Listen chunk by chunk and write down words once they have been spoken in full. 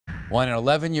An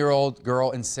 11-year-old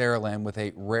girl in Saraland with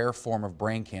a rare form of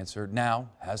brain cancer now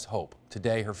has hope.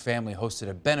 Today, her family hosted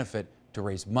a benefit to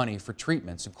raise money for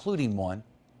treatments, including one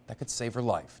that could save her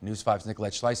life. News 5's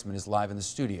Nicolette Schleisman is live in the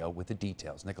studio with the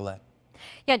details. Nicolette.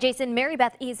 Yeah, Jason, Mary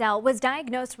Beth Ezel was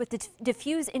diagnosed with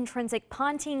diffuse intrinsic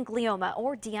pontine glioma,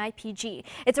 or DIPG.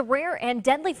 It's a rare and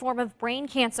deadly form of brain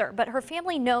cancer, but her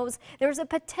family knows there's a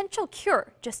potential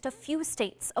cure just a few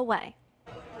states away.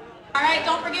 All right,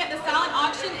 don't forget the silent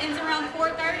auction ends around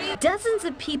 4:30. Dozens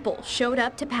of people showed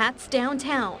up to Pat's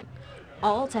downtown,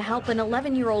 all to help an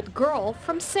 11-year-old girl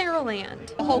from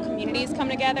Saraland. The whole community has come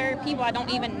together. People I don't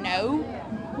even know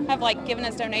have given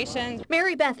us donations.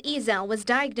 Mary Beth Ezel was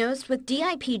diagnosed with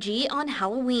DIPG on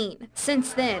Halloween.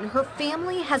 Since then, her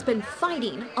family has been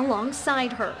fighting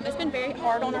alongside her. It's been very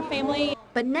hard on our family.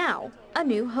 But now, a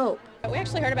new hope. We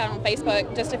actually heard about it on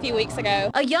Facebook just a few weeks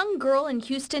ago. A young girl in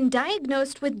Houston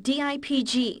diagnosed with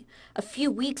DIPG a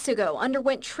few weeks ago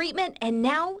underwent treatment, and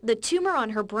now the tumor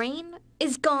on her brain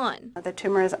is gone. The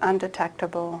tumor is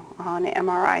undetectable on an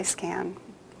MRI scan,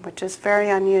 which is very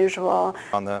unusual.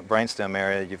 On the brainstem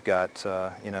area, you've got,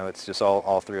 it's just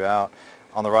all throughout.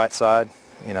 On the right side,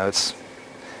 it's,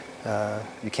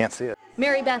 you can't see it.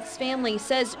 Mary Beth's family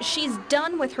says she's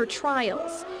done with her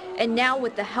trials, and now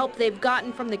with the help they've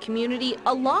gotten from the community,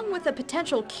 along with a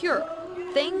potential cure,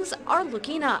 things are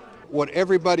looking up. What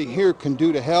everybody here can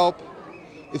do to help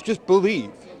is just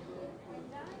believe.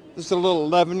 This is a little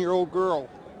 11-year-old girl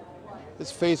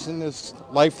that's facing this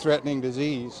life-threatening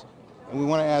disease, and we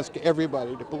want to ask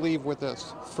everybody to believe with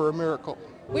us for a miracle.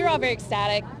 We were all very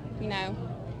ecstatic,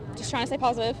 just trying to stay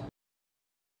positive.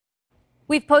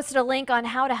 We've posted a link on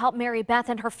how to help Mary Beth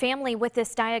and her family with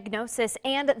this diagnosis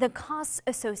and the costs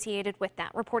associated with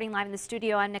that. Reporting live in the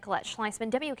studio, I'm Nicolette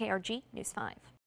Schleisman, WKRG News 5.